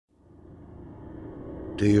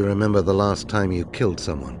Do you remember the last time you killed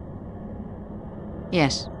someone?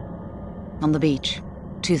 Yes. On the beach,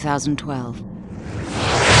 2012.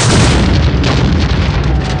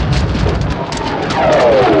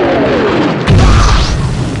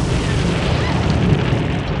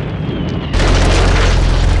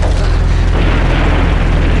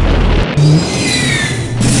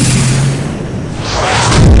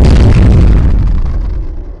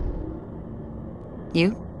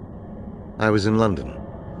 You? I was in London.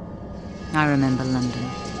 I remember London.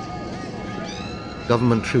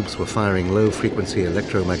 Government troops were firing low-frequency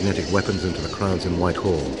electromagnetic weapons into the crowds in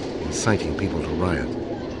Whitehall, inciting people to riot.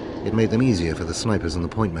 It made them easier for the snipers and the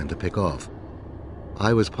pointmen to pick off.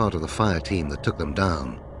 I was part of the fire team that took them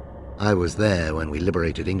down. I was there when we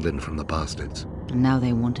liberated England from the bastards. And now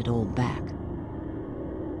they want it all back.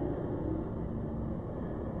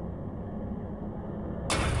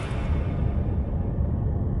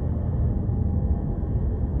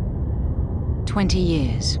 "20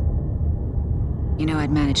 years. You know, I'd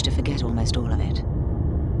managed to forget almost all of it.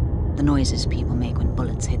 The noises people make when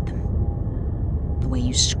bullets hit them. The way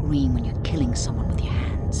you scream when you're killing someone with your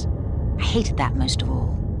hands. I hated that most of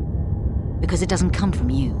all. Because it doesn't come from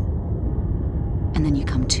you. And then you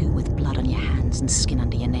come to with blood on your hands and skin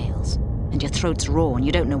under your nails. And your throat's raw and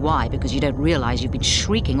you don't know why because you don't realize you've been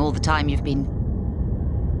shrieking all the time you've been...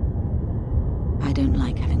 I don't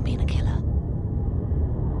like having been a killer.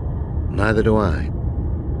 Neither do I.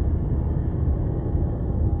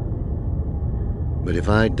 But if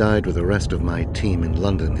I died with the rest of my team in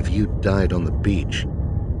London, if you died on the beach,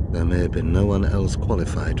 there may have been no one else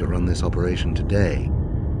qualified to run this operation today.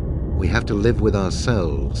 We have to live with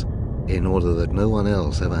ourselves in order that no one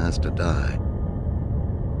else ever has to die.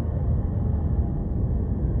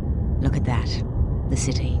 Look at that. The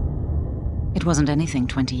city. It wasn't anything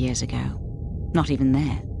 20 years ago. Not even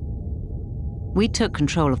there. We took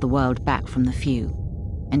control of the world back from the few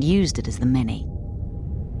and used it as the many.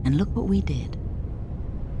 And look what we did.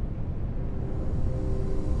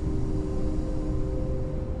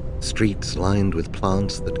 Streets lined with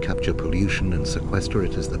plants that capture pollution and sequester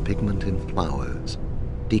it as the pigment in flowers,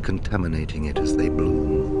 decontaminating it as they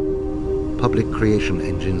bloom. Public creation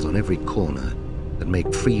engines on every corner that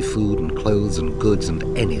make free food and clothes and goods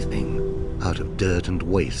and anything out of dirt and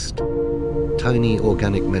waste. Tiny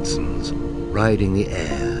organic medicines riding the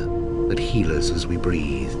air that heal us as we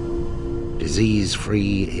breathe.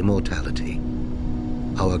 Disease-free immortality.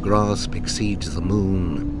 Our grasp exceeds the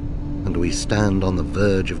moon, and we stand on the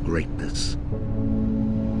verge of greatness.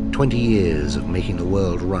 20 years of making the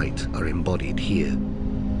world right are embodied here.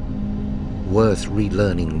 Worth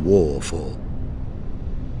relearning war for.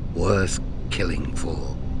 Worth killing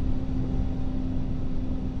for.